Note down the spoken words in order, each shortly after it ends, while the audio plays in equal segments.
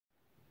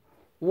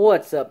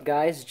What's up,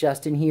 guys?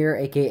 Justin here,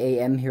 aka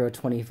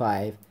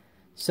MHero25.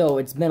 So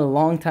it's been a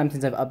long time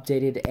since I've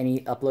uploaded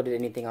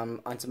anything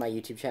onto my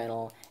YouTube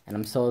channel, and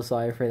I'm so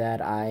sorry for that.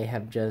 I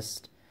have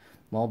just,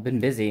 well, been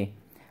busy.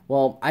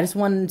 Well, I just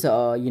wanted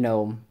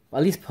to,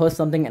 at least post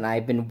something, and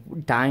I've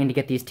been dying to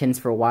get these tins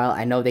for a while.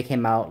 I know they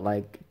came out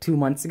like 2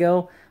 months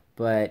ago,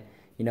 but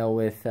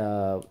with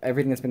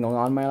everything that's been going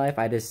on in my life,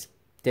 I just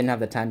didn't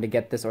have the time to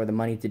get this or the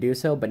money to do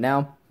so. But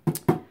now,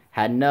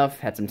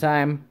 had some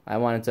time. I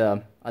wanted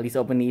to at least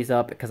open these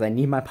up because I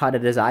need my pot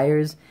of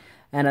desires,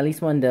 and at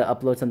least wanted to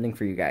upload something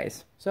for you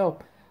guys. So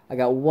I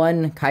got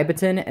one Kaiba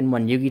tin and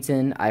one Yugi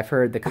tin. I've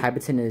heard the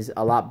Kaiba tin is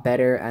a lot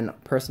better, and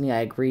personally I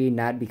agree,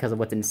 not because of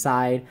what's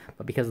inside,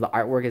 but because the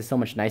artwork is so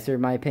much nicer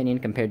in my opinion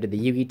compared to the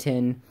Yugi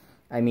tin.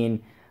 I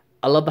mean,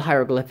 I love the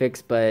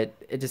hieroglyphics, but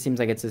it just seems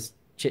like it's just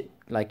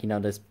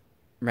this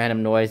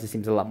random noise. It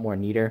seems a lot more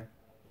neater.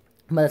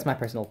 But that's my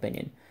personal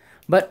opinion.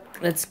 But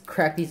let's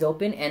crack these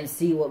open and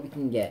see what we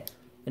can get.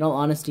 In all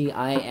honesty,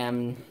 I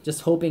am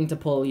just hoping to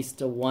pull at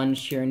least one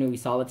Shiranui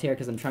Solitaire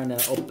because I'm trying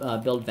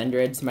to build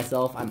Vendreads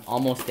myself. I'm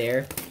almost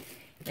there.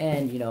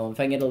 And, if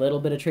I can get a little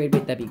bit of trade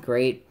bait, that'd be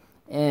great.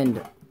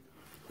 And,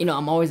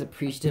 I'm always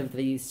appreciative that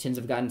these tins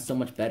have gotten so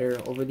much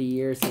better over the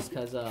years just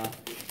because,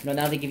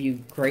 now they give you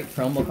great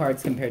promo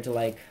cards compared to,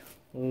 like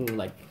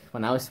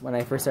when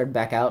I first started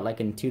back out, like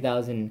in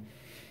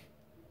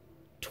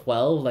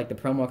 2012, like the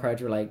promo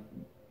cards were, like,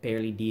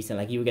 barely decent.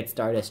 Like, you would get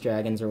Stardust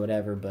Dragons or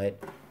whatever,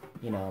 but,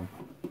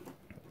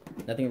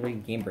 nothing really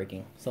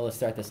game-breaking. So let's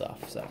start this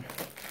off.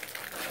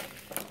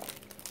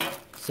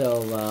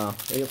 So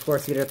we of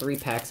course get our 3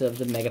 packs of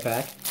the Mega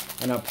Pack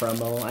and our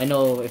promo. I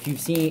know if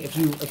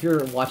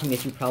you're watching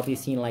this, you've probably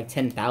seen like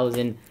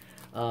 10,000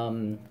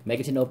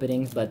 Megaton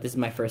openings, but this is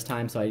my first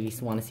time, so I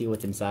just want to see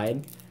what's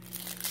inside.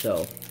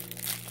 So,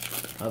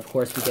 of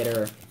course, we get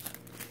our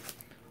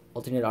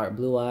alternate art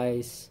Blue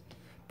Eyes,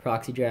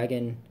 Proxy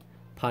Dragon,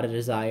 Pot of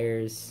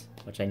Desires,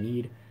 which I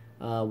need,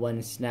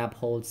 one Snap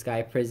Hold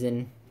Sky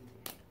Prison,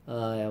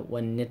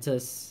 one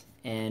Nittus,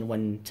 and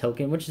one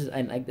token, which is,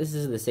 this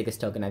is the sickest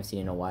token I've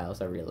seen in a while,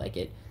 so I really like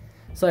it.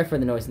 Sorry for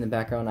the noise in the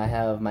background. I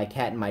have my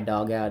cat and my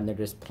dog out, and they're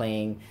just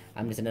playing.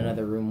 I'm just in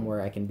another room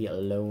where I can be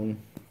alone.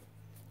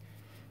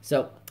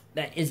 So,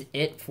 that is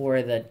it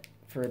for the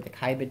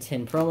Kaiba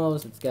tin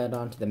promos. Let's get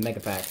on to the Mega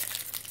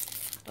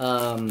Packs.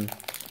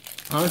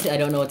 Honestly, I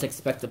don't know what to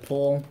expect to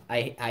pull.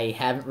 I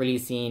haven't really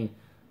seen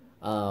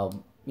what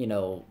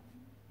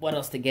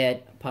else to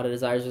get. Pot of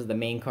Desires was the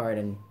main card,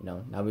 and,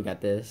 now we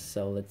got this,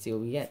 so let's see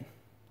what we get.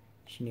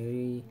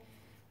 Shinui.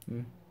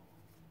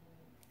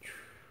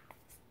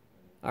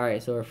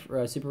 Alright, so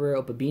our super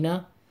rare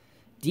Opabina.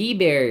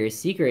 D-Barrier,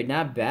 Secret,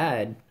 not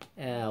bad.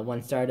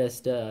 One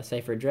Stardust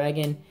Cypher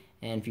Dragon,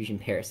 and Fusion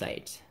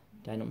Parasite.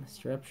 Dynamo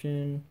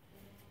Disruption.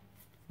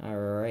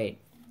 Alright,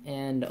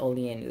 and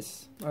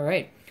Oleandus.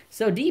 Alright,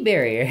 so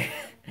D-Barrier.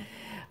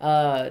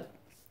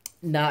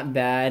 Not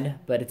bad,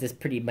 but it's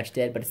just pretty much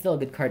dead, but it's still a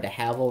good card to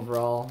have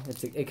overall.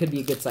 It could be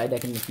a good side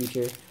deck in the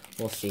future.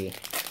 We'll see.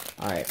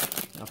 Alright,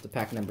 off to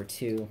pack number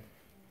 2.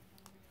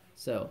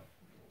 So,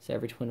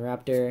 Savage Twin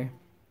Raptor,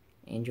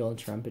 Angel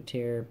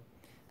Trumpeter,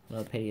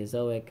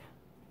 Paleozoic,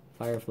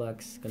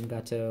 Fireflux,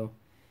 Gungato,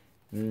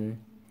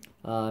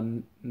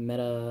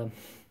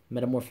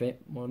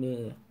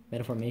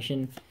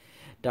 Metaformation,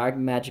 Dark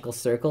Magical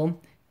Circle,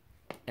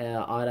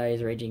 Odd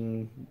Eyes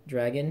Raging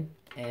Dragon,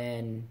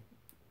 and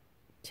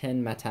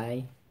 10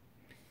 Matai.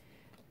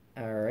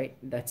 Alright,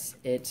 that's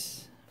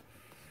it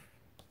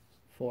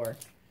for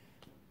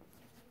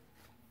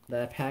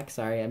that pack.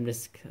 Sorry, I'm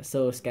just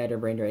so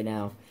scatterbrained right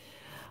now.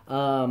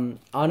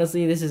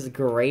 Honestly, this is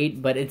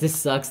great, but it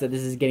just sucks that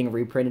this is getting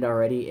reprinted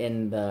already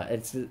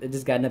it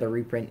just got another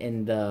reprint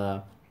in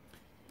the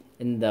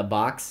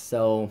box,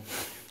 so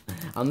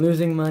I'm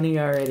losing money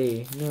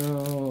already.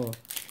 No.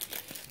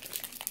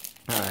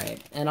 Alright,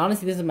 and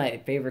honestly, this is my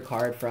favorite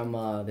card from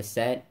the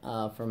set,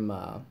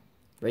 from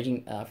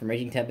Raging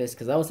Tempest,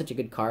 because that was such a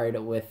good card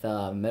with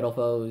Metal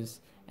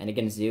Foes, and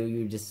against Zoo,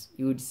 you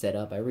would just set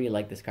up. I really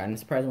like this card. I'm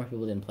surprised more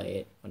people didn't play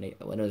it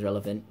when it was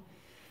relevant.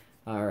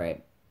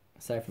 Alright,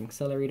 aside from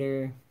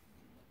Accelerator,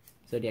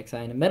 Zodiac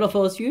Sign, Metal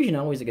Foes Fusion,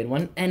 always a good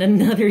one, and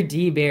another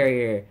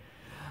D-Barrier.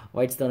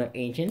 White Stone of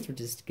Ancients,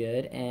 which is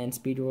good, and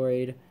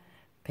Speedroid,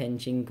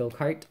 Penching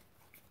Go-Kart,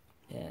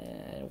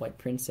 and White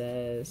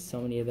Princess,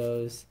 so many of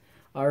those.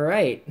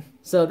 Alright,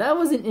 so that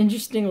was an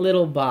interesting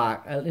little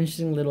box, an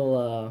interesting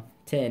little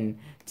tin.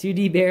 2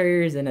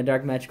 D-Barriers and a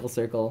Dark Magical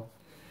Circle.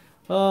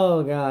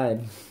 Oh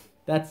god,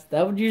 that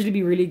would usually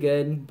be really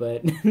good,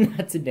 but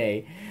not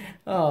today.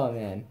 Oh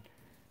man.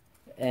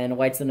 And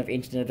White Stone of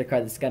Ancient, another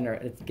card that's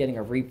getting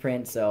a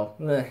reprint, so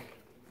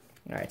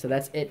alright, so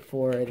that's it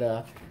for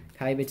the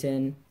Kaiba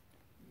tin.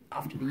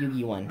 Off to the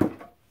Yugi one.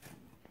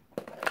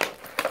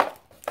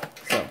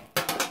 So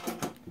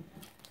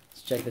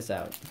let's check this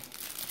out.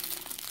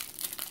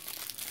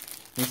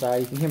 I'm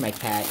sorry, you can hear my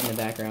cat in the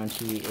background.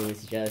 She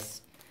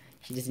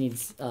just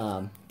needs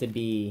to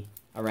be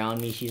around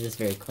me. She's just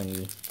very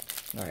clingy.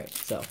 Alright,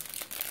 so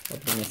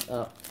opening this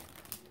up.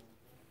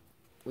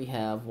 we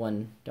have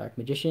one Dark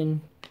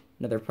Magician,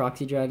 another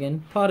Proxy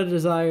Dragon, Pot of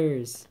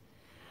Desires,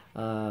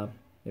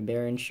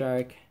 Baron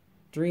Shark,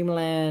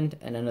 Dreamland,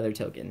 and another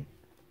token.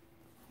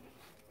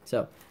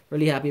 So,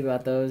 really happy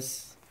about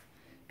those.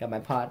 Got my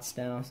pots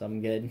now, so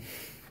I'm good.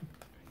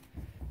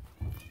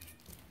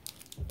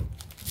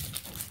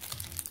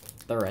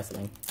 The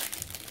wrestling.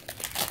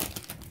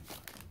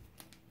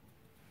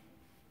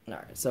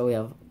 Alright, so we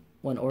have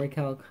one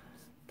Orichalc,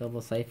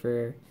 Double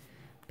Cipher,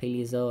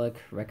 Paleozoic,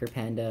 Wrecker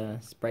Panda,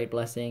 Sprite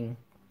Blessing.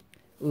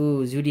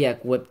 Ooh,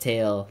 Zoodiac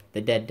Whiptail,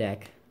 the dead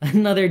deck.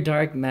 Another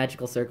Dark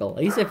Magical Circle.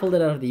 At least I pulled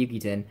it out of the Yuki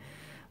tin.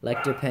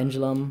 Lecter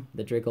Pendulum,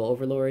 the Draco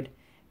Overlord,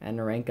 and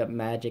a Rank Up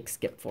Magic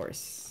Skip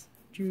Force.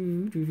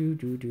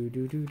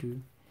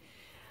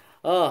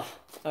 Oh,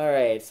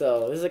 alright,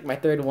 so this is like my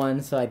third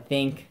one, so I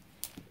think,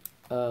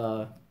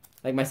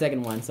 like my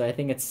second one, so I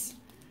think it's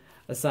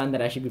a sign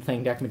that I should be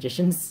playing Dark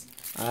Magicians,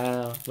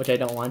 which I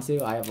don't want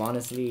to. I'm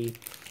honestly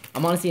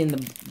in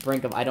the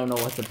brink of I don't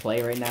know what to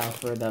play right now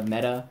for the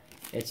meta.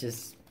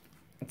 It's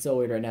so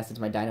weird right now since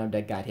my Dino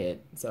deck got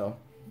hit, so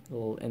a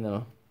little in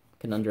the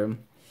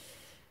conundrum.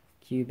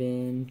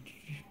 Cuban,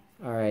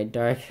 alright,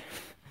 Dark,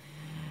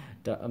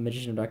 a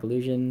Magician of Dark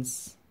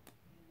Illusions,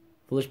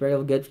 Foolish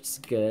Burial, good, which is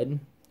good.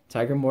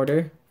 Tiger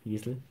Mortar,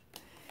 useless.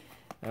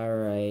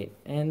 Alright,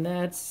 and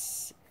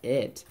that's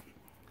it.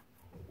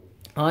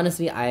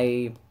 Honestly,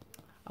 I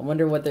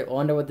wonder what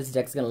this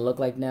deck's gonna look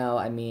like now.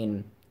 I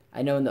mean,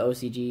 I know in the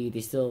OCG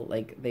they still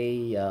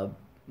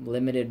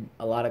limited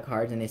a lot of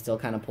cards and they still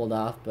kind of pulled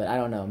off, but I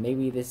don't know.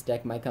 Maybe this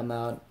deck might come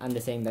out. I'm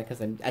just saying that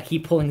because I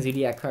keep pulling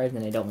Zodiac cards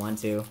and I don't want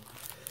to.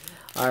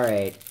 All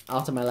right,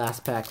 off to my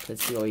last pack.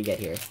 Let's see what we get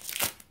here.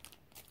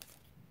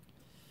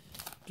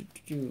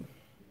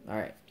 All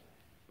right,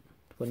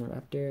 Twin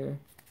Raptor,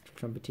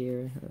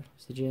 Trumpeteer,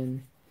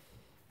 Oxygen.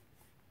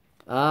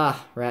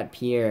 Rat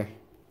Pier.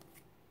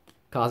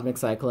 Cosmic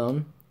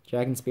Cyclone,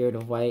 Dragon Spirit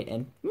of White,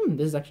 and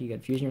this is actually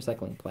good. Fusion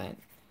Recycling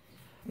Plant.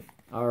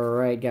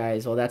 Alright,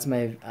 guys. Well, that's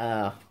my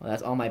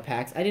that's all my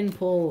packs. I didn't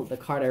pull the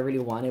card I really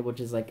wanted, which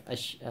is like a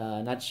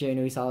not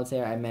Shiranui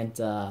Solitaire. I meant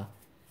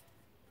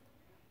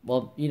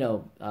well, you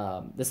know,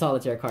 the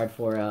Solitaire card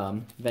for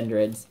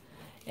Vendrids,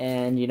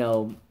 and you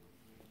know,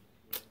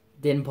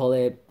 didn't pull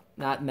it.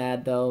 Not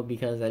mad though,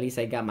 because at least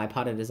I got my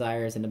Pot of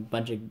Desires and a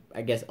bunch of,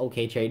 I guess,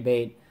 okay trade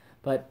bait.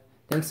 But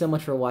thanks so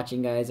much for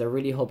watching, guys. I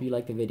really hope you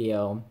liked the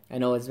video. I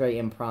know it's very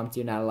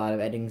impromptu, not a lot of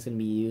editing's gonna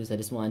be used. I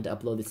just wanted to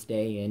upload this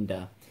today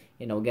and,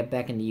 you know, get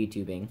back into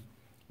YouTubing.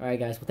 Alright,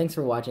 guys. Well, thanks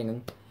for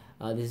watching.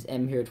 This is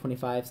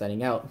MHero25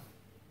 signing out.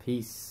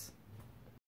 Peace.